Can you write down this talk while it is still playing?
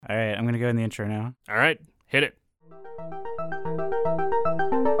All right, I'm going to go in the intro now. All right, hit it.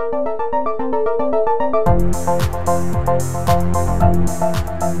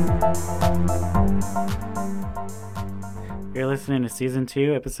 You're listening to Season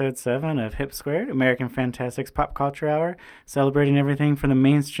 2, Episode 7 of Hip Squared, American Fantastic's Pop Culture Hour, celebrating everything from the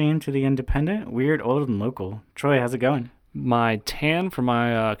mainstream to the independent, weird, old, and local. Troy, how's it going? My tan from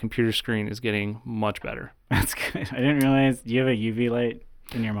my computer screen is getting much better. That's good. I didn't realize, do you have a UV light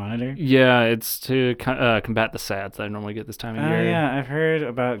in your monitor? Yeah, it's to combat the SADs that I normally get this time of year. Yeah, I've heard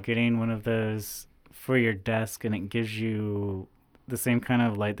about getting one of those for your desk, and it gives you the same kind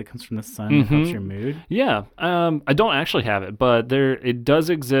of light that comes from the sun that helps your mood. Yeah, I don't actually have it, but it does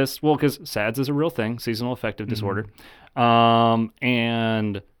exist. Well, because SADS is a real thing, seasonal affective disorder,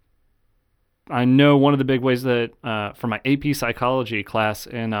 and I know one of the big ways that for my AP psychology class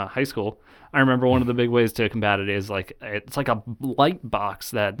in high school, I remember one of the big ways to combat it is it's like a light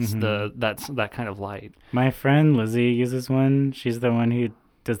box that's that kind of light. My friend Lizzie uses one. She's the one who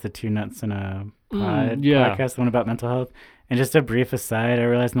does the Two Nuts in a podcast, the one about mental health. And just a brief aside, I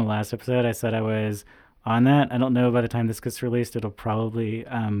realized in the last episode I said I was on that. I don't know by the time this gets released, it'll probably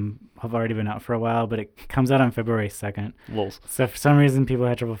have already been out for a while, but it comes out on February 2nd. Lols. So for some reason, people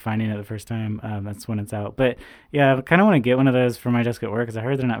had trouble finding it the first time. That's when it's out. But yeah, I kind of want to get one of those for my desk at work because I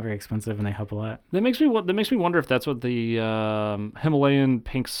heard they're not very expensive and they help a lot. That makes me wonder if that's what the Himalayan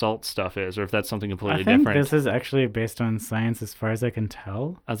pink salt stuff is, or if that's something completely different. I think this is actually based on science as far as I can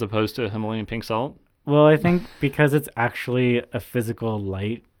tell. As opposed to Himalayan pink salt? Well, I think because it's actually a physical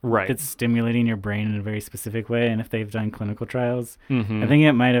light, right? It's stimulating your brain in a very specific way. And if they've done clinical trials, I think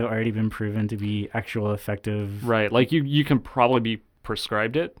it might have already been proven to be actual effective. Right. Like you can probably be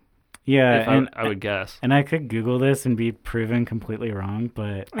prescribed it. Yeah. I would guess. And I could Google this and be proven completely wrong,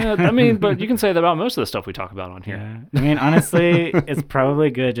 but... but you can say that about most of the stuff we talk about on here. Yeah. I mean, honestly, it's probably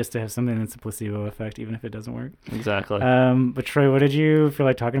good just to have something that's a placebo effect, even if it doesn't work. Exactly. But Troy, what did you feel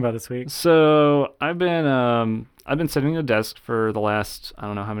like talking about this week? So I've been sitting at a desk for the last, I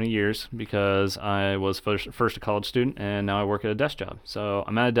don't know how many years, because I was first a college student, and now I work at a desk job. So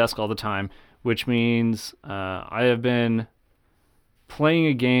I'm at a desk all the time, which means I have been playing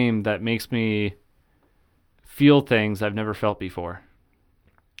a game that makes me feel things I've never felt before.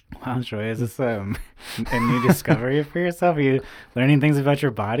 Wow, Troy, is this a new discovery for yourself? Are you learning things about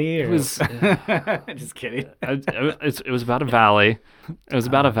your body? Or? It was just kidding. It was about a valley. It was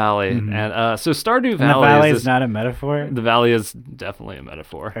about a valley, and so Stardew Valley. And the valley is not a metaphor. The valley is definitely a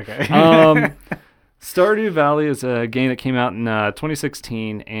metaphor. Okay. Stardew Valley is a game that came out in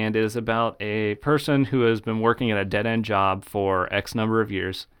 2016 and is about a person who has been working at a dead-end job for X number of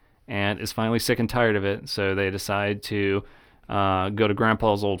years and is finally sick and tired of it. So they decide to go to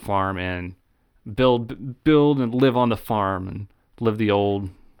Grandpa's old farm and build and live on the farm and live the old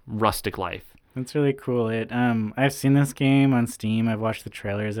rustic life. That's really cool. I've seen this game on Steam. I've watched the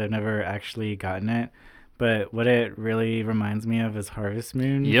trailers. I've never actually gotten it. But what it really reminds me of is Harvest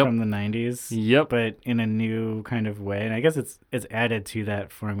Moon from the 90s. Yep. But in a new kind of way. And I guess it's added to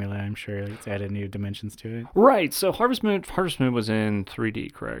that formula, I'm sure. It's added new dimensions to it. Right. So Harvest Moon was in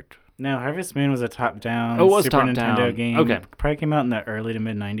 3D, correct? No, Harvest Moon was a top-down Super Nintendo game. Okay. Probably came out in the early to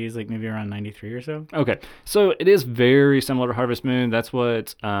mid-90s, like maybe around 93 or so. Okay. So it is very similar to Harvest Moon. That's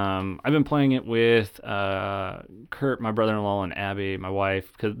what I've been playing it with Kurt, my brother-in-law, and Abby, my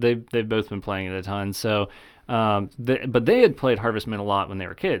wife, because they've both been playing it a ton. So, but they had played Harvest Moon a lot when they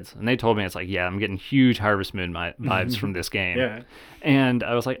were kids, and they told me, it's like, yeah, I'm getting huge Harvest Moon vibes from this game. Yeah. And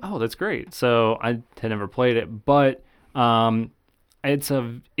I was like, oh, that's great. So I had never played it, but it's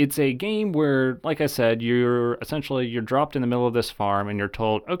a game where, like I said, you're dropped in the middle of this farm and you're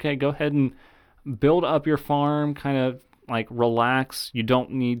told, okay, go ahead and build up your farm, kind of like relax. You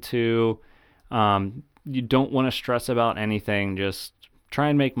don't need to, you don't want to stress about anything. Just try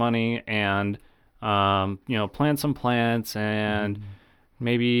and make money and, plant some plants and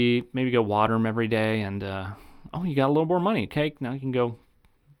maybe go water them every day. And, you got a little more money. Okay, now you can go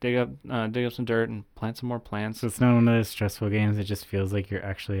dig up some dirt and plant some more plants. So it's not one of those stressful games. It just feels like you're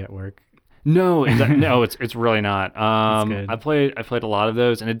actually at work. No, it's really not. That's good. I played a lot of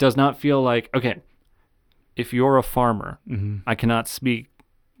those, and it does not feel like, okay, if you're a farmer, I cannot speak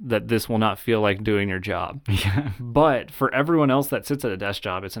that this will not feel like doing your job. Yeah. But for everyone else that sits at a desk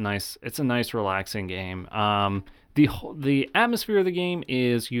job, it's a nice relaxing game. The atmosphere of the game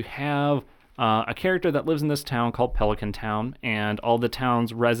is you have a character that lives in this town called Pelican Town, and all the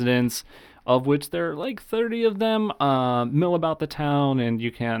town's residents, of which there are like 30 of them, mill about the town, and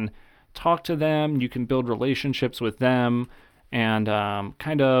you can talk to them, you can build relationships with them, and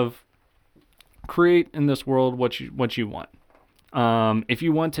kind of create in this world what you want. If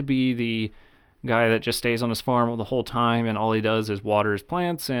you want to be the guy that just stays on his farm the whole time and all he does is water his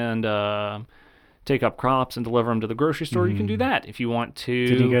plants and take up crops and deliver them to the grocery store, you can do that. If you want to...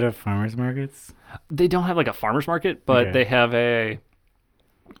 Did you go to farmers markets? They don't have like a farmers market, but they have a...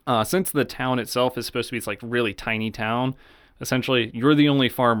 since the town itself is supposed to be this like really tiny town, essentially you're the only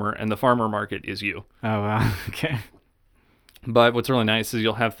farmer and the farmer market is you. Oh, wow. Okay. But what's really nice is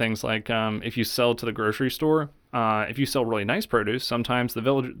you'll have things like if you sell to the grocery store, if you sell really nice produce, sometimes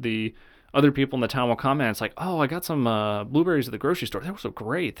the other people in the town will comment. It's like, oh, I got some blueberries at the grocery store. They were so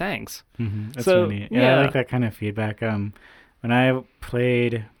great. Thanks. Mm-hmm. That's really neat. Yeah, I like that kind of feedback. When I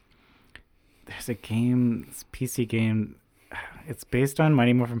played, there's a game, this PC game. It's based on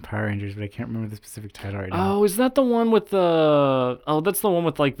Mighty Morphin Power Rangers, but I can't remember the specific title right now. Oh, is that the one with the... Oh, that's the one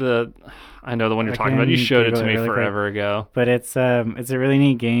with like the... I know the one you're talking about. You showed it to me forever ago. But it's a really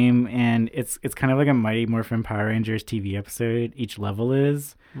neat game, and it's kind of like a Mighty Morphin Power Rangers TV episode. Each level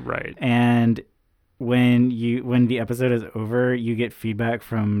is. Right. And when the episode is over, you get feedback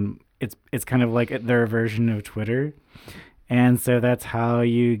from... It's kind of like their version of Twitter. And so that's how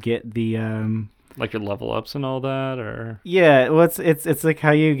you get the... like your level ups and all that, or well, it's like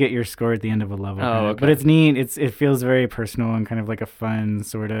how you get your score at the end of a level. Oh, okay. But it's neat. It feels very personal and kind of like a fun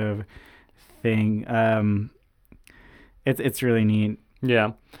sort of thing. It's really neat.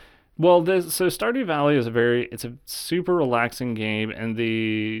 Yeah. Well, so Stardew Valley is it's a super relaxing game, and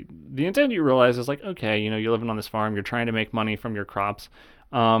the intent you realize is like, okay, you're living on this farm, you're trying to make money from your crops.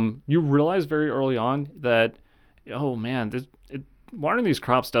 You realize very early on that, oh man, watering these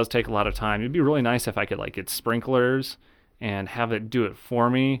crops does take a lot of time. It'd be really nice if I could like get sprinklers and have it do it for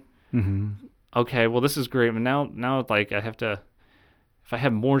me. Mm-hmm. Okay, well this is great, but now like I have to. If I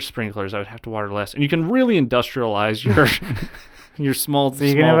had more sprinklers, I would have to water less. And you can really industrialize your small. So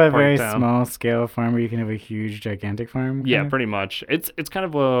you can have a very small scale farm, or you can have a huge, gigantic farm. Yeah, pretty much. It's kind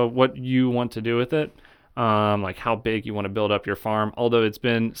of what you want to do with it. Like how big you want to build up your farm. Although it's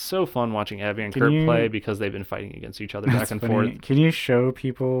been so fun watching Abby and Kurt play because they've been fighting against each other back and forth. Can you show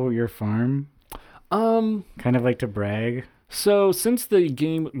people your farm? Kind of like to brag. So since the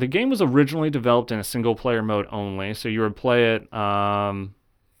game was originally developed in a single player mode only, so you would play it,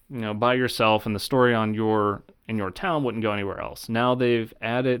 by yourself, and the story in your town wouldn't go anywhere else. Now they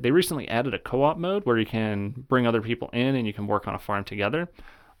recently added a co-op mode where you can bring other people in and you can work on a farm together.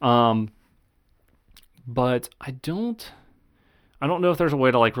 But I don't know if there's a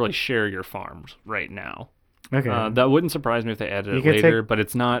way to like really share your farms right now. Okay. That wouldn't surprise me if they added it later, but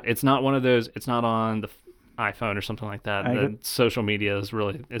it's not one of those. It's not on the iPhone or something like that. The social media is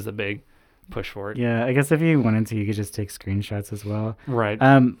the big push for it. Yeah, I guess if you wanted to, you could just take screenshots as well. Right.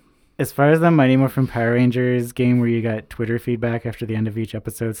 As far as the Mighty Morphin Power Rangers game where you got Twitter feedback after the end of each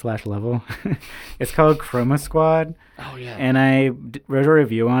episode /level, it's called Chroma Squad. Oh, yeah. And I wrote a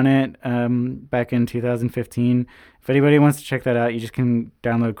review on it back in 2015. If anybody wants to check that out, you just can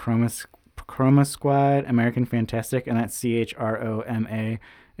download Chroma Squad American Fantastic, and that's CHROMA.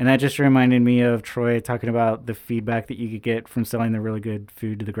 And that just reminded me of Troy talking about the feedback that you could get from selling the really good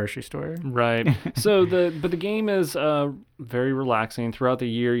food to the grocery store. Right. So the game is very relaxing. Throughout the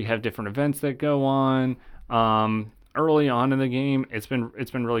year, you have different events that go on. Early on in the game, it's been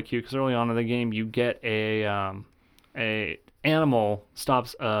really cute because early on in the game, you get a animal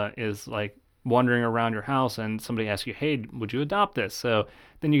is like wandering around your house, and somebody asks you, "Hey, would you adopt this?" So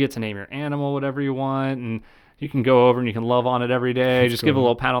then you get to name your animal whatever you want, and you can go over and you can love on it every day. Just give it a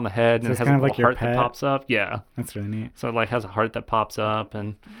little pat on the head, and it has a little heart that pops up. Yeah, that's really neat. So it like has a heart that pops up,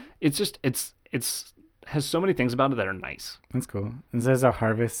 and it's just has so many things about it that are nice. That's cool. And there's a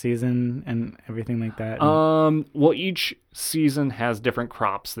harvest season and everything like that. Well, each season has different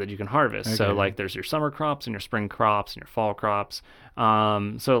crops that you can harvest. Okay. So like there's your summer crops and your spring crops and your fall crops.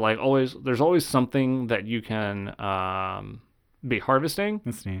 So like there's always something that you can be harvesting.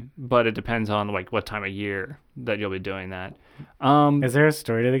 That's neat. But it depends on like what time of year that you'll be doing that. Is there a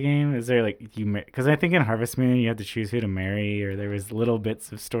story to the game? Is there like because I think in Harvest Moon you had to choose who to marry, or there was little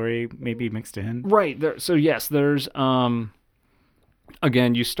bits of story maybe mixed in. Right. So yes, there's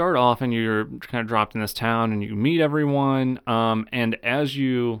again, you start off and you're kind of dropped in this town and you meet everyone. And as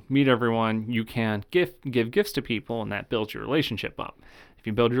you meet everyone, you can give gifts to people, and that builds your relationship up. If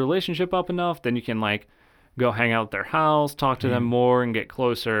you build your relationship up enough, then you can like go hang out at their house, talk to them more, and get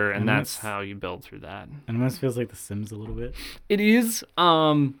closer, and that's how you build through that. And it almost feels like The Sims a little bit. It is.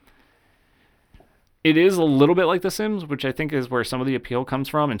 It is a little bit like The Sims, which I think is where some of the appeal comes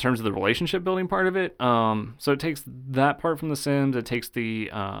from in terms of the relationship building part of it. So it takes that part from The Sims. It takes the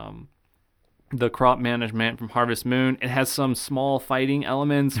crop management from Harvest Moon. It has some small fighting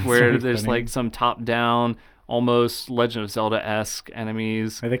elements where there's like some top-down almost Legend of Zelda-esque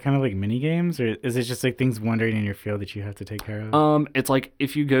enemies. Are they kind of like mini games, or is it just like things wandering in your field that you have to take care of? It's like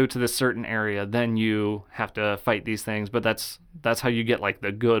if you go to this certain area, then you have to fight these things, but that's how you get like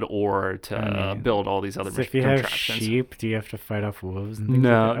the good ore to build all these other so if you have sheep, do you have to fight off wolves and things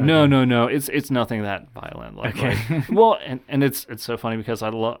no, like that? No. It's nothing that violent. Well, and it's so funny because I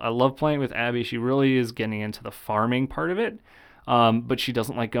love playing with Abby. She really is getting into the farming part of it. But she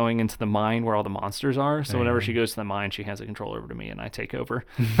doesn't like going into the mine where all the monsters are. So whenever she goes to the mine, she hands the control over to me and I take over.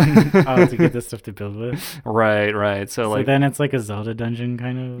 To get the stuff to build with. Right. So like then it's like a Zelda dungeon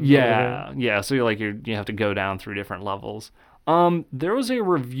kind of. Yeah. So you have to go down through different levels. There was a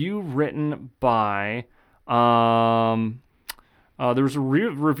review written by there was a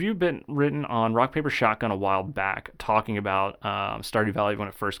review written on Rock Paper Shotgun a while back talking about Stardew Valley when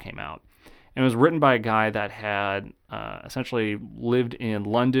it first came out. And it was written by a guy that had essentially lived in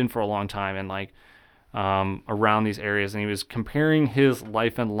London for a long time and around these areas. And he was comparing his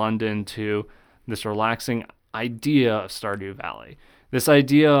life in London to this relaxing idea of Stardew Valley. This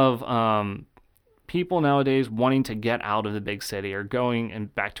idea of people nowadays wanting to get out of the big city or going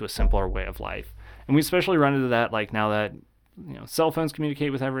and back to a simpler way of life. And we especially run into that now that cell phones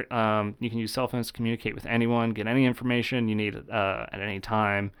communicate with you can use cell phones to communicate with anyone, get any information you need at any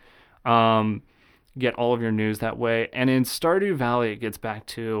time. Get all of your news that way. And in Stardew Valley, it gets back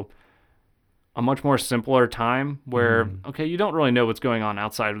to a much more simpler time where, you don't really know what's going on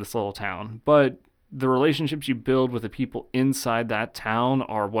outside of this little town, but the relationships you build with the people inside that town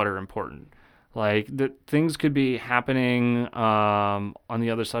are what are important. Things could be happening on the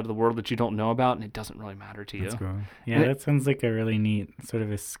other side of the world that you don't know about, and it doesn't really matter to you. That's cool. Yeah, that sounds like a really neat sort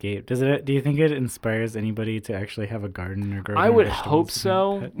of escape. Do you think it inspires anybody to actually have a garden or grow? I would hope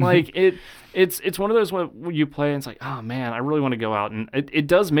so. It's one of those when you play and it's like, oh man, I really want to go out, and it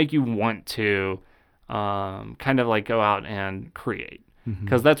does make you want to kind of go out and create.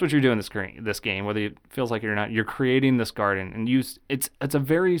 Because that's what you're doing this game, whether it feels like it or not. You're creating this garden, and it's a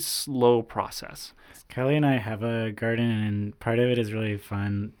very slow process. Kelly and I have a garden, and part of it is really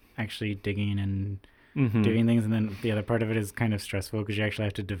fun, actually digging and doing things, and then the other part of it is kind of stressful because you actually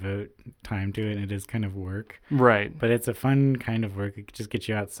have to devote time to it, and it is kind of work. Right. But it's a fun kind of work. It just gets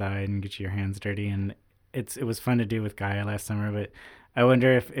you outside and gets your hands dirty, and it was fun to do with Gaia last summer. But I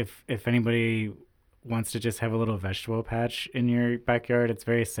wonder if anybody wants to just have a little vegetable patch in your backyard. It's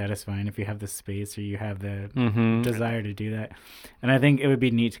very satisfying if you have the space or you have the desire to do that. And I think it would be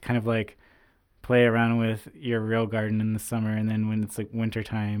neat to kind of play around with your real garden in the summer, and then when it's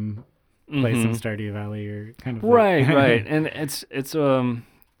wintertime, play some Stardew Valley or kind of right. And it's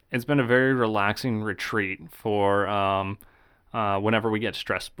been a very relaxing retreat for whenever we get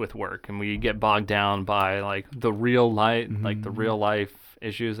stressed with work and we get bogged down by the real life, the real life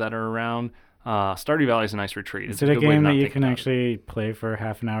issues that are around. Stardew Valley is a nice retreat. It's a game that you can actually play for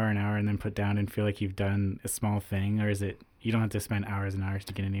half an hour, and then put down and feel like you've done a small thing, or is it you don't have to spend hours and hours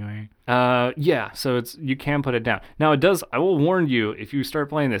to get anywhere? Yeah. So you can put it down. Now it does. I will warn you, if you start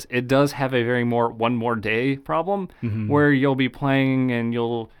playing this, it does have a one more day problem where you'll be playing and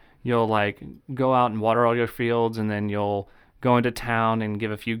you'll go out and water all your fields, and then you'll go into town and give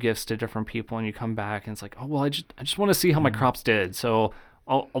a few gifts to different people, and you come back and it's like, oh well, I just want to see how my crops did, so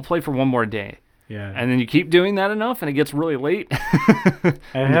I'll play for one more day. Yeah. And then you keep doing that enough and it gets really late. I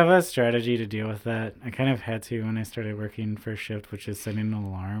have a strategy to deal with that. I kind of had to when I started working first shift, which is setting an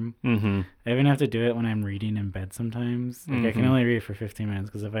alarm. I even have to do it when I'm reading in bed sometimes. I can only read for 15 minutes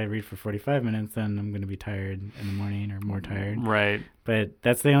because if I read for 45 minutes, then I'm going to be tired in the morning or more tired. Right. But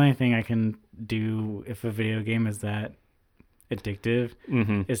that's the only thing I can do if a video game is that addictive.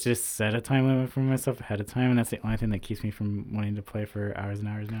 It's just set a time limit for myself ahead of time, and that's the only thing that keeps me from wanting to play for hours and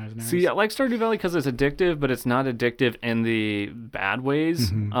hours and hours and hours. See, I like Stardew Valley because it's addictive, but it's not addictive in the bad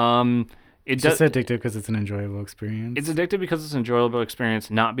ways. It's just addictive because it's an enjoyable experience. It's addictive because it's an enjoyable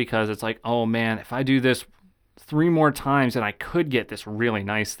experience, not because it's like, oh man, if I do this 3 more times, then I could get this really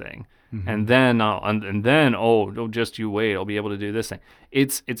nice thing. And then just you wait, I'll be able to do this thing.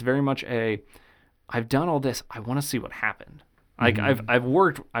 It's very much I've done all this, I want to see what happened.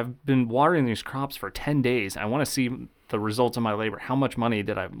 I've been watering these crops for 10 days. I want to see the results of my labor. How much money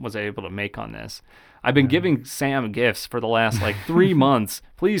was I able to make on this? I've been giving Sam gifts for the last 3 months.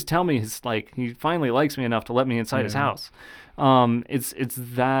 Please tell me he finally likes me enough to let me inside his house. It's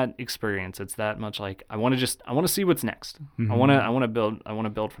that experience. It's that much I want to see what's next. I want to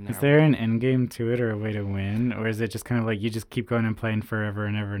build from there. Is there an end game to it or a way to win, or is it just kind of you just keep going and playing forever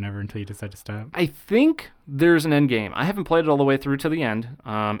and ever and ever until you decide to stop? I think there's an end game. I haven't played it all the way through to the end.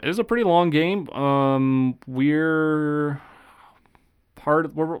 It is a pretty long game. We're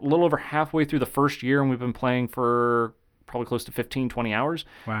we're a little over halfway through the first year, and we've been playing for probably close to 15, 20 hours.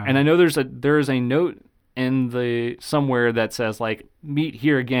 Wow. And I know there is a note in the somewhere that says like meet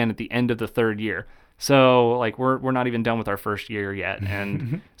here again at the end of the third year. So like we're not even done with our first year yet,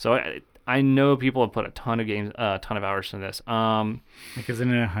 and so I know people have put a ton of hours into this. Like,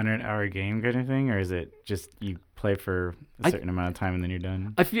 isn't it a 100-hour game kind of thing, or is it just you play for a certain amount of time and then you're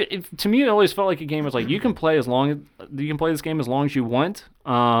done? To me, it always felt like a game was like you can play this game as long as you want.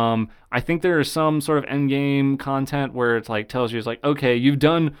 I think there is some sort of end game content where it's like tells you it's like, okay, you've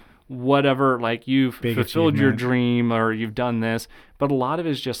done whatever, like you've fulfilled your dream or you've done this, but a lot of it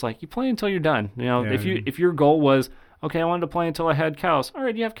is just like you play until you're done. You know, if your goal was, okay, I wanted to play until I had cows. All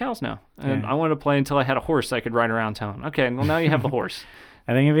right, you have cows now. And I wanted to play until I had a horse I could ride around town. Okay, well now you have the horse.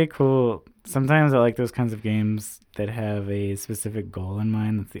 I think it'd be cool. Sometimes I like those kinds of games that have a specific goal in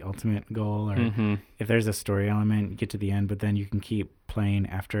mind. That's the ultimate goal. Or if there's a story element, you get to the end, but then you can keep playing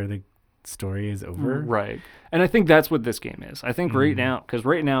after the story is over. Right. And I think that's what this game is. I think right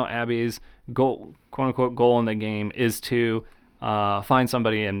now, Abby's goal, quote unquote, goal in the game is to find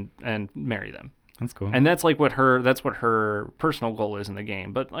somebody and marry them. That's cool. And that's like what her personal goal is in the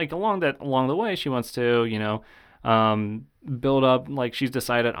game. But like along the way, she wants to, build up, like she's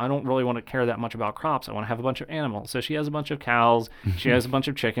decided, I don't really want to care that much about crops. I want to have a bunch of animals. So she has a bunch of cows, she has a bunch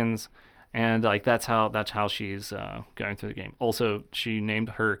of chickens, and like that's how she's going through the game. Also, she named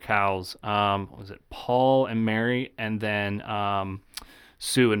her cows, was it Paul and Mary, and then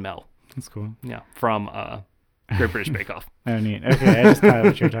Sue and Mel. That's cool. Yeah, from Great British Bake Off. Oh, neat. Okay, I just caught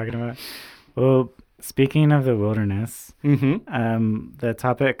what you were talking about. Well, speaking of the wilderness, the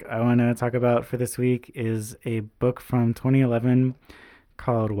topic I want to talk about for this week is a book from 2011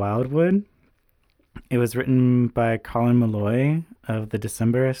 called Wildwood. It was written by Colin Meloy of the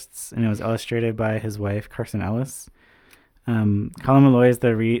Decemberists, and it was illustrated by his wife, Carson Ellis. Colin Meloy is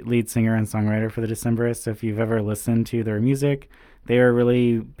the lead singer and songwriter for the Decemberists, so if you've ever listened to their music, they were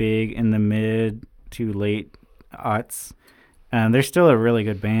really big in the mid to late aughts. They're still a really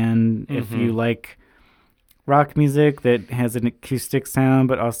good band. If you like rock music that has an acoustic sound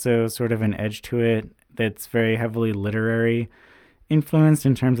but also sort of an edge to it that's very heavily literary influenced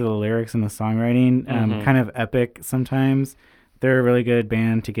in terms of the lyrics and the songwriting, kind of epic sometimes, they're a really good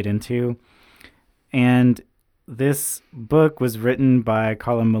band to get into. And this book was written by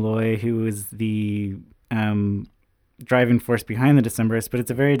Colin Meloy, who is the driving force behind the Decemberists, but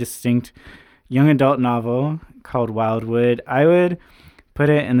it's a very distinct young adult novel called Wildwood. I would put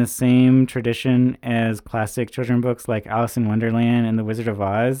it in the same tradition as classic children's books like Alice in Wonderland and The Wizard of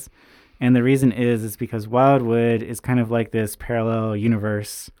Oz. And the reason is because Wildwood is kind of like this parallel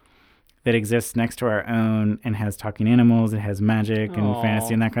universe that exists next to our own and has talking animals, it has magic and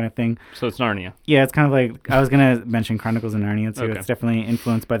fantasy and that kind of thing. So it's Narnia. Yeah, it's kind of like, I was going to mention Chronicles of Narnia too. Okay. It's definitely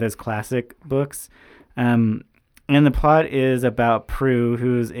influenced by those classic books. And the plot is about Prue,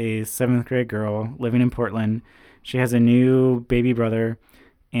 who's a 7th grade girl living in Portland. She has a new baby brother,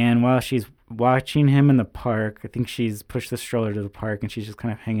 and while she's watching him in the park, I think she's pushed the stroller to the park, and she's just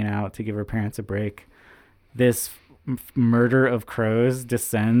kind of hanging out to give her parents a break. This murder of crows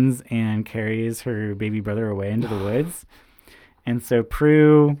descends and carries her baby brother away into the woods. And so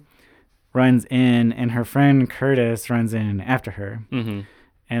Prue runs in, and her friend Curtis runs in after her.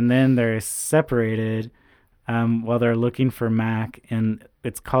 And then they're separated while they're looking for Mac, and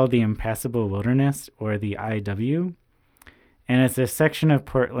it's called the Impassable Wilderness, or the IW. And it's a section of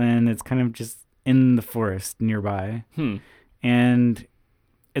Portland that's kind of just in the forest nearby. And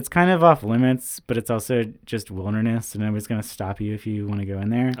it's kind of off limits, but it's also just wilderness, and nobody's going to stop you if you want to go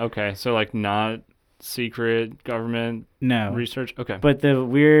in there. Okay, so like not secret government research? Okay. But the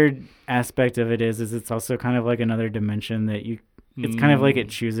weird aspect of it is it's also kind of like another dimension that it's kind of like it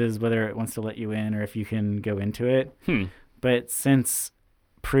chooses whether it wants to let you in or if you can go into it. But since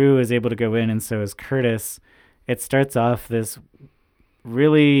Prue is able to go in and so is Curtis, it starts off this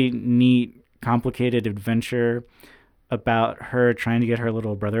really neat, complicated adventure about her trying to get her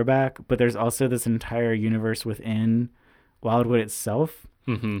little brother back. But there's also this entire universe within Wildwood itself.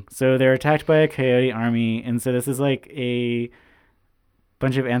 So they're attacked by a coyote army. And so this is like a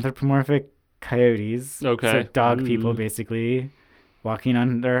bunch of anthropomorphic coyotes. Okay. So dog people, basically, walking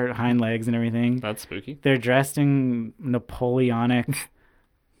on their hind legs and everything. That's spooky. They're dressed in Napoleonic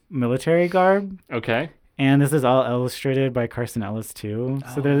military garb. Okay. And this is all illustrated by Carson Ellis, too.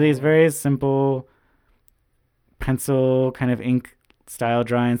 So they're these very simple pencil kind of ink style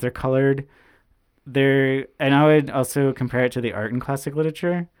drawings. They're colored. And I would also compare it to the art in classic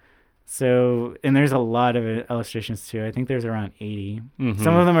literature. So, and there's a lot of illustrations too. I think there's around 80. Mm-hmm.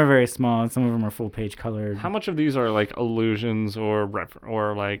 Some of them are very small, and some of them are full page colored. How much of these are like allusions or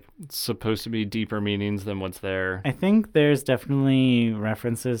like supposed to be deeper meanings than what's there? I think there's definitely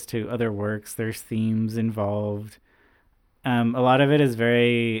references to other works. There's themes involved. A lot of it is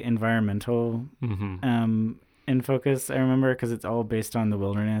very environmental in focus. I remember because it's all based on the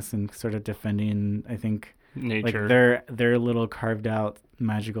wilderness and sort of defending, I think, nature, like their little carved out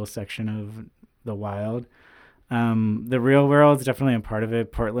magical section of the wild. The real world's definitely a part of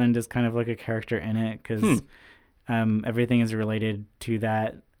it. Portland is kind of like a character in it because everything is related to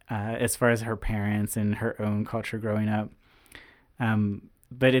that as far as her parents and her own culture growing up.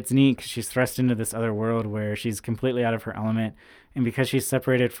 But it's neat because she's thrust into this other world where she's completely out of her element. And because she's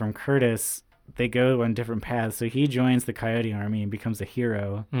separated from Curtis, they go on different paths. So he joins the Coyote Army and becomes a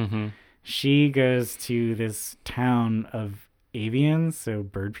hero. Mm-hmm. She goes to this town of avians, so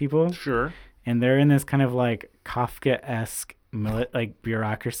bird people. Sure. And they're in this kind of like Kafka-esque like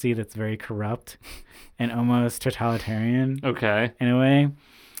bureaucracy that's very corrupt and almost totalitarian. Okay. In a way.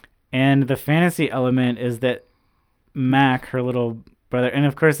 And the fantasy element is that Mac, her little brother, and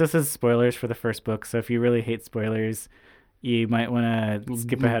of course this is spoilers for the first book, so if you really hate spoilers, you might want to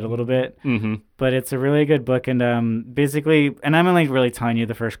skip ahead a little bit. Mm-hmm. But it's a really good book, and basically, and I'm only really telling you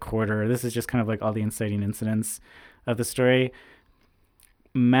the first quarter. This is just kind of like all the inciting incidents of the story.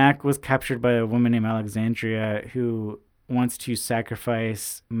 Mac was captured by a woman named Alexandria who wants to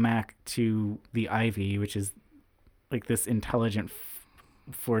sacrifice Mac to the Ivy, which is like this intelligent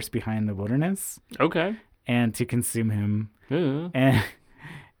force behind the wilderness. Okay. And to consume him. Yeah. And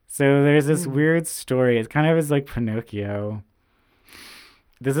so there's this weird story. It kind of is like Pinocchio.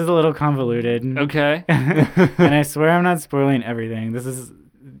 This is a little convoluted. Okay. And I swear I'm not spoiling everything. This is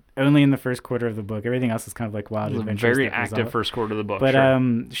only in the first quarter of the book. Everything else is kind of like wild adventures. Very active first quarter of the book. But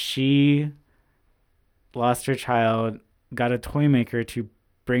sure. She lost her child, got a toy maker to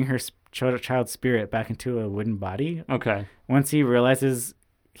bring her child's spirit back into a wooden body. Okay. Once he realizes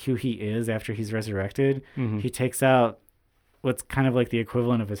who he is after he's resurrected, he takes out what's kind of like the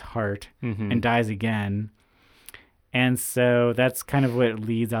equivalent of his heart and dies again. And so that's kind of what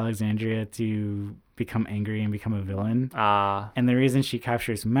leads Alexandria to become angry and become a villain. And the reason she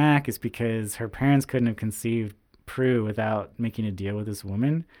captures Mac is because her parents couldn't have conceived Prue without making a deal with this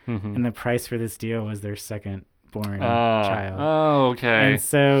woman. And the price for this deal was their second born child. Oh, okay. And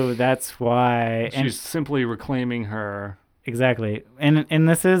so that's why... She's simply reclaiming her... Exactly. And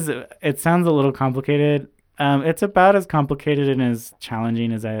this is... It sounds a little complicated. It's about as complicated and as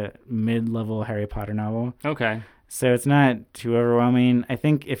challenging as a mid-level Harry Potter novel. Okay. So it's not too overwhelming. I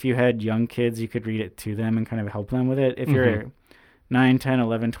think if you had young kids, you could read it to them and kind of help them with it. If you're 9, 10,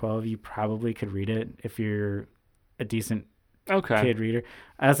 11, 12, you probably could read it if you're a decent kid reader.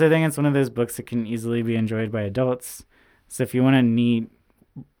 I also think it's one of those books that can easily be enjoyed by adults. So if you want a neat,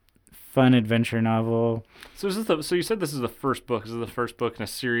 fun adventure novel. So you said this is the first book. Is it the first book in a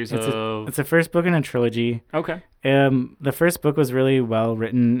series of... It's the first book in a trilogy. Okay. The first book was really well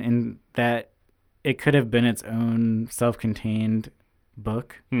written in that it could have been its own self-contained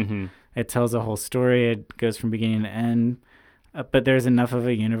book. It tells a whole story. It goes from beginning to end. But there's enough of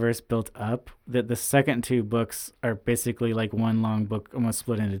a universe built up that the second two books are basically like one long book, almost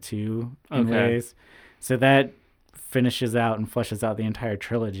split into two in ways. So that finishes out and fleshes out the entire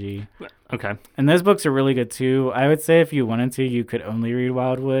trilogy. Okay. And those books are really good too. I would say if you wanted to, you could only read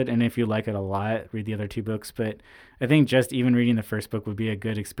Wildwood, and if you like it a lot, read the other two books. But I think just even reading the first book would be a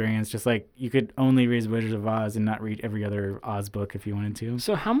good experience. Just like you could only read Wizards of Oz and not read every other Oz book if you wanted to.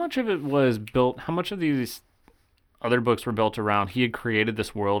 So how much of it was built, how much of these other books were built around he had created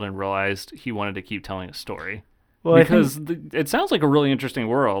this world and realized he wanted to keep telling a story? Well, because it sounds like a really interesting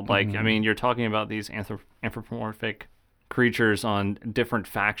world. Like, I mean, you're talking about these anthropomorphic creatures on different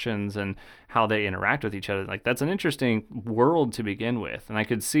factions and how they interact with each other. Like, that's an interesting world to begin with. And I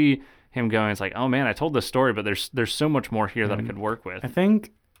could see him going, it's like, oh man, I told this story, but there's so much more here that I could work with. I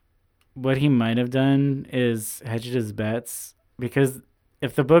think what he might have done is hedged his bets, because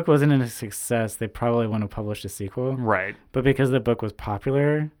if the book wasn't a success, they probably wouldn't have published a sequel. Right. But because the book was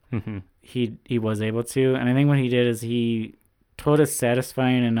popular, he was able to. And I think what he did is he told a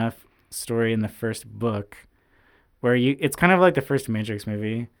satisfying enough story in the first book where it's kind of like the first Matrix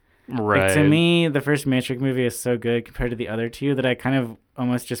movie. Right. Like, to me, the first Matrix movie is so good compared to the other two that I kind of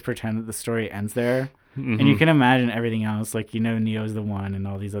almost just pretend that the story ends there. And you can imagine everything else, like, Neo's the one and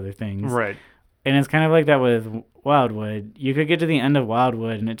all these other things. Right. And it's kind of like that with Wildwood. You could get to the end of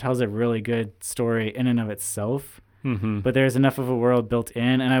Wildwood and it tells a really good story in and of itself. But there's enough of a world built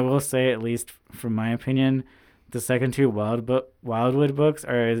in. And I will say, at least from my opinion, the second two Wildwood books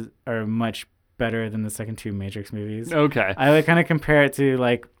are much better than the second two Matrix movies. Okay. I would kind of compare it to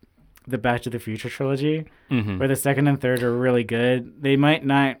like the Back to the Future trilogy, where the second and third are really good. They might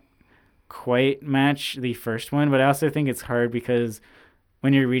not quite match the first one, but I also think it's hard because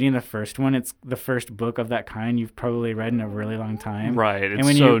when you're reading the first one, it's the first book of that kind you've probably read in a really long time. Right.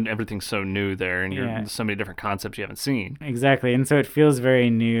 It's so everything's so new there, and you're so many different concepts you haven't seen. Exactly. And so it feels very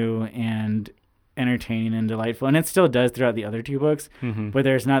new and entertaining and delightful. And it still does throughout the other two books, but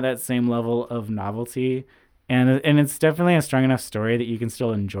there's not that same level of novelty. And it's definitely a strong enough story that you can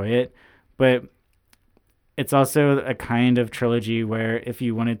still enjoy it. But it's also a kind of trilogy where if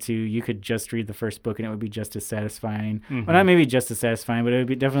you wanted to, you could just read the first book and it would be just as satisfying. Well, not maybe just as satisfying, but it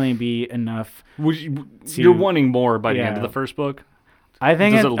would definitely be enough. You're wanting more by the end of the first book? I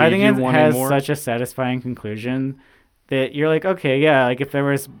think it has such a satisfying conclusion that you're like, okay, yeah, like if there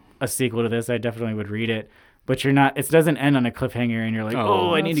was a sequel to this, I definitely would read it. But you're not. It doesn't end on a cliffhanger, and you're like,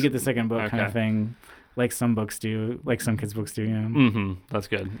 I need to get the second book kind of thing, like some books do, like some kids' books do. That's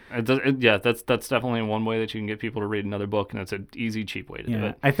good. That's definitely one way that you can get people to read another book, and it's an easy, cheap way to do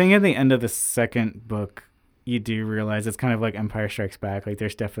it. I think at the end of the second book, you do realize it's kind of like Empire Strikes Back. Like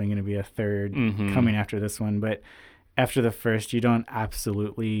there's definitely going to be a third coming after this one, but after the first, you don't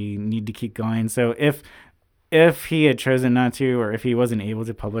absolutely need to keep going. So if he had chosen not to, or if he wasn't able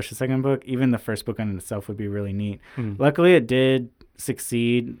to publish the second book, even the first book on itself would be really neat. Luckily, it did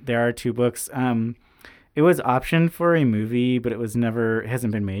succeed. There are two books. It was optioned for a movie, but it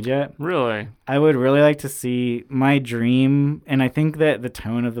hasn't been made yet. Really? I would really like to see my dream, and I think that the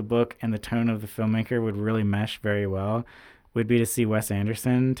tone of the book and the tone of the filmmaker would really mesh very well, would be to see Wes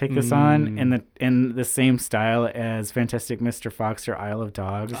Anderson take this on in the same style as Fantastic Mr. Fox or Isle of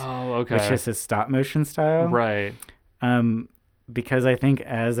Dogs. Oh, okay. Which is his stop motion style. Right. Because I think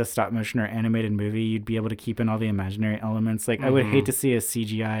as a stop motion or animated movie, you'd be able to keep in all the imaginary elements. Like I would hate to see a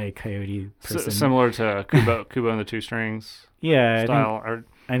CGI coyote person. Similar to Kubo and the Two Strings. Yeah. Style.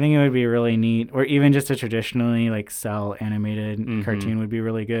 I think it would be really neat. Or even just a traditionally like cell animated cartoon would be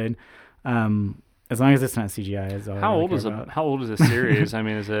really good. As long as it's not CGI, is all. How old is this series? I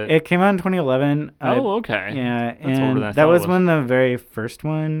mean, is it? It came out in 2011. Okay. Yeah, that's older than I that was when the very first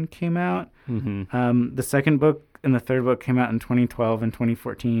one came out. The second book and the third book came out in 2012 and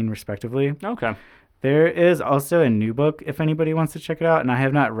 2014, respectively. Okay. There is also a new book if anybody wants to check it out, and I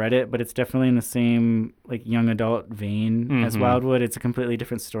have not read it, but it's definitely in the same like young adult vein as Wildwood. It's a completely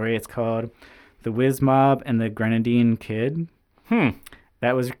different story. It's called The Wiz Mob and the Grenadine Kid.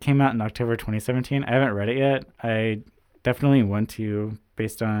 That came out in October 2017. I haven't read it yet. I definitely want to,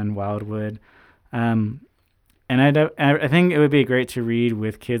 based on Wildwood. And I think it would be great to read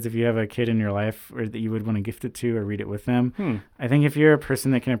with kids if you have a kid in your life or that you would want to gift it to or read it with them. I think if you're a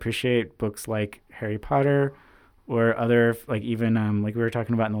person that can appreciate books like Harry Potter or other, like even like we were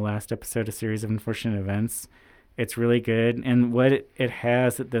talking about in the last episode, A Series of Unfortunate Events, it's really good. And what it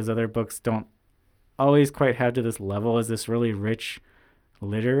has that those other books don't always quite have to this level is this really rich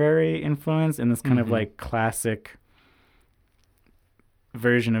literary influence and this kind of like classic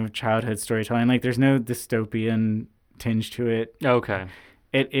version of childhood storytelling. Like there's no dystopian tinge to it. Okay.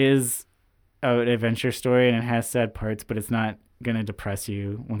 It is an adventure story and it has sad parts, but it's not going to depress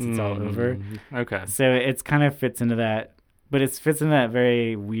you once it's all over. Okay. So it's kind of fits into that, but it fits in that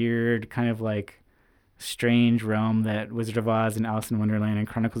very weird kind of like strange realm that Wizard of Oz and Alice in Wonderland and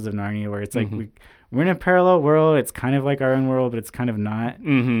Chronicles of Narnia, where it's like we're in a parallel world. It's kind of like our own world, but it's kind of not.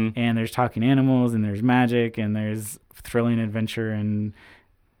 And there's talking animals and there's magic and there's thrilling adventure and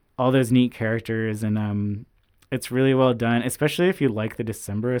all those neat characters. And it's really well done, especially if you like The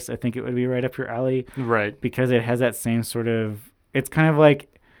Decemberists. I think it would be right up your alley. Right. Because it has that same sort of, it's kind of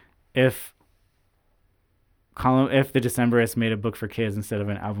like if The Decemberists made a book for kids instead of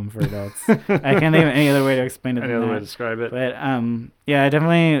an album for adults. I can't think of any other way to explain it. Any other way to describe it. But yeah, I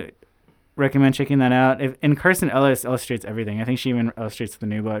definitely recommend checking that out. And Carson Ellis illustrates everything. I think she even illustrates the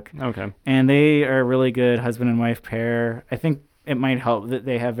new book. Okay. And they are a really good husband and wife pair. I think it might help that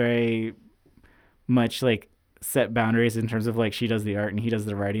they have very much like set boundaries in terms of like she does the art and he does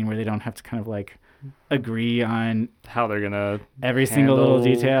the writing, where they don't have to kind of like agree on how they're gonna every single little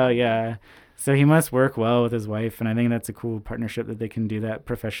detail. Yeah. So he must work well with his wife, and I think that's a cool partnership that they can do that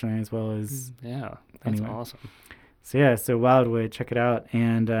professionally as well as that's awesome. So yeah, so Wildwood, check it out.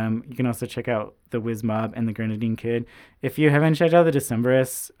 And you can also check out The Wiz Mob and the Grenadine Kid. If you haven't checked out The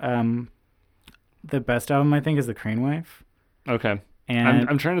Decemberists, the best album I think is The Crane Wife. Okay. And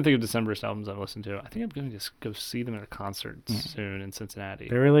I'm trying to think of Decemberist albums I've listened to. I think I'm going to just go see them at a concert soon in Cincinnati.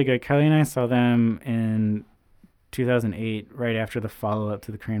 They're really good. Kelly and I saw them in 2008, right after the follow-up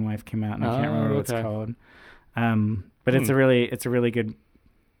to The Crane Wife came out, and I can't remember what it's called. But it's a really good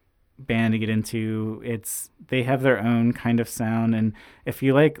band to get into. They have their own kind of sound, and if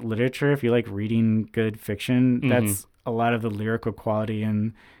you like literature, if you like reading good fiction, that's a lot of the lyrical quality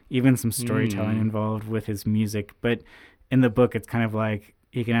and even some storytelling involved with his music. But in the book, it's kind of like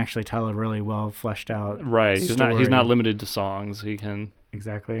you can actually tell a really well fleshed out story. He's not limited to songs. He can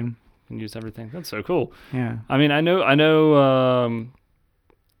exactly use everything. That's so cool. Yeah. I mean, I know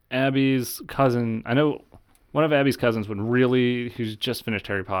Abby's cousin. I know one of Abby's cousins who's just finished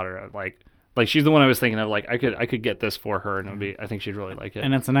Harry Potter. Like she's the one I was thinking of. Like I could get this for her, and I think she'd really like it.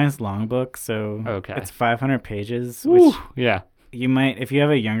 And it's a nice long book, so it's 500 pages. Ooh, which you might, if you have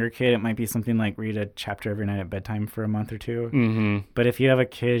a younger kid, it might be something like read a chapter every night at bedtime for a month or two. Mm-hmm. But if you have a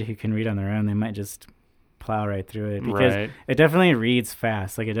kid who can read on their own, they might just plow right through it because it definitely reads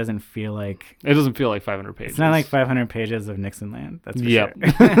fast. Like it doesn't feel like 500 pages. It's not like 500 pages of Nixonland. That's for sure.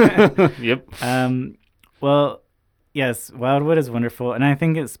 Yep. Well, yes, Wildwood is wonderful, and I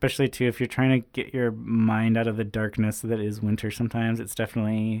think especially too if you're trying to get your mind out of the darkness that is winter. Sometimes it's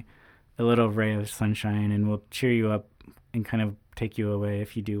definitely a little ray of sunshine and will cheer you up and kind of take you away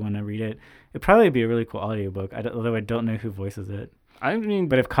if you do want to read it. It'd probably be a really cool audiobook, although I don't know who voices it. I mean,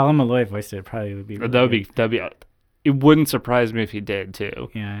 but if Colin Malloy voiced it, it probably would be. Really it wouldn't surprise me if he did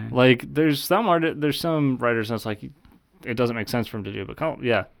too. Yeah. Like there's some writers that's like it doesn't make sense for him to do, but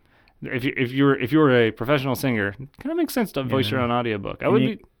if you're a professional singer, it kind of makes sense to voice your own audiobook.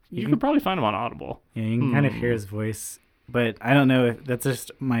 You could probably find him on Audible. Yeah, you can kind of hear his voice, but I don't know if that's just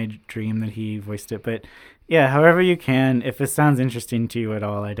my dream that he voiced it. But yeah, however you can, if it sounds interesting to you at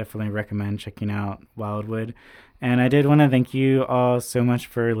all, I definitely recommend checking out Wildwood. And I did want to thank you all so much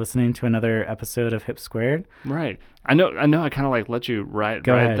for listening to another episode of Hip Squared. Right. I know. I kind of like let you write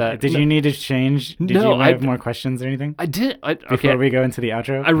ahead. that. Did you need to change? Did you have more questions or anything? I did. Before we go into the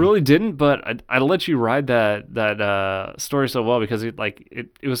outro? I really didn't, but I let you ride that story so well because it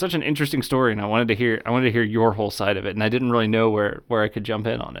was such an interesting story, and I wanted to hear your whole side of it, and I didn't really know where I could jump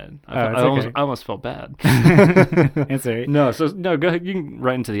in on it. I almost felt bad. It's all right. No, go ahead. You can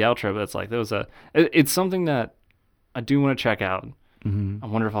write into the outro, but it's like it's something that I do want to check out. Mm-hmm. I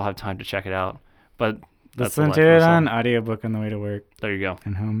wonder if I'll have time to check it out, but listen to it on audiobook on the way to work. There you go.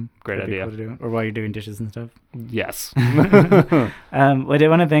 And home. Great idea. Cool to do. Or while you're doing dishes and stuff. Yes. I did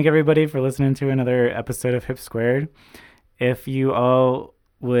want to thank everybody for listening to another episode of Hip Squared. If you all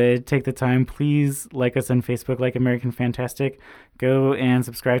would take the time, please like us on Facebook, like American Fantastic. Go and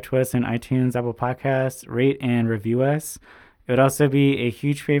subscribe to us in iTunes, Apple Podcasts, rate and review us. It would also be a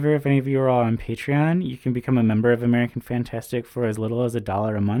huge favor if any of you are all on Patreon. You can become a member of American Fantastic for as little as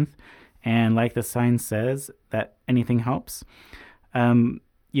 $1 a month. And like the sign says, that anything helps.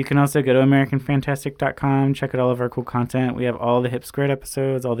 You can also go to AmericanFantastic.com, check out all of our cool content. We have all the Hip Squared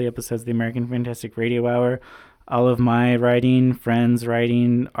episodes, all the episodes of the American Fantastic Radio Hour, all of my writing, friends'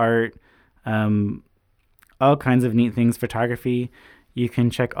 writing, art, all kinds of neat things, photography. You can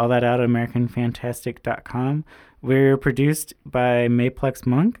check all that out at AmericanFantastic.com. We're produced by Mayplex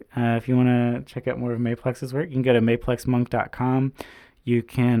Monk. If you want to check out more of Mayplex's work, you can go to MayplexMonk.com. You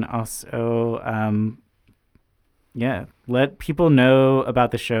can also, let people know about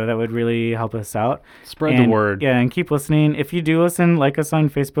the show. That would really help us out. Spread the word. Yeah, and keep listening. If you do listen, like us on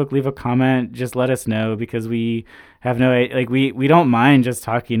Facebook, leave a comment. Just let us know because we have we don't mind just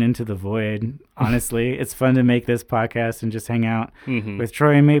talking into the void. Honestly, it's fun to make this podcast and just hang out with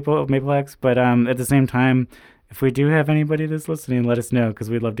Troy and Maplex. But at the same time, if we do have anybody that's listening, let us know because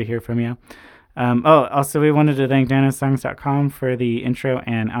we'd love to hear from you. Also, we wanted to thank danosongs.com for the intro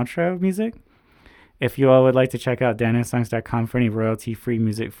and outro music. If you all would like to check out danosongs.com for any royalty-free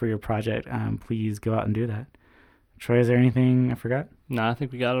music for your project, please go out and do that. Troy, is there anything I forgot? No, I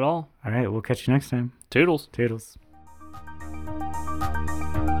think we got it all. All right, we'll catch you next time. Toodles. Toodles.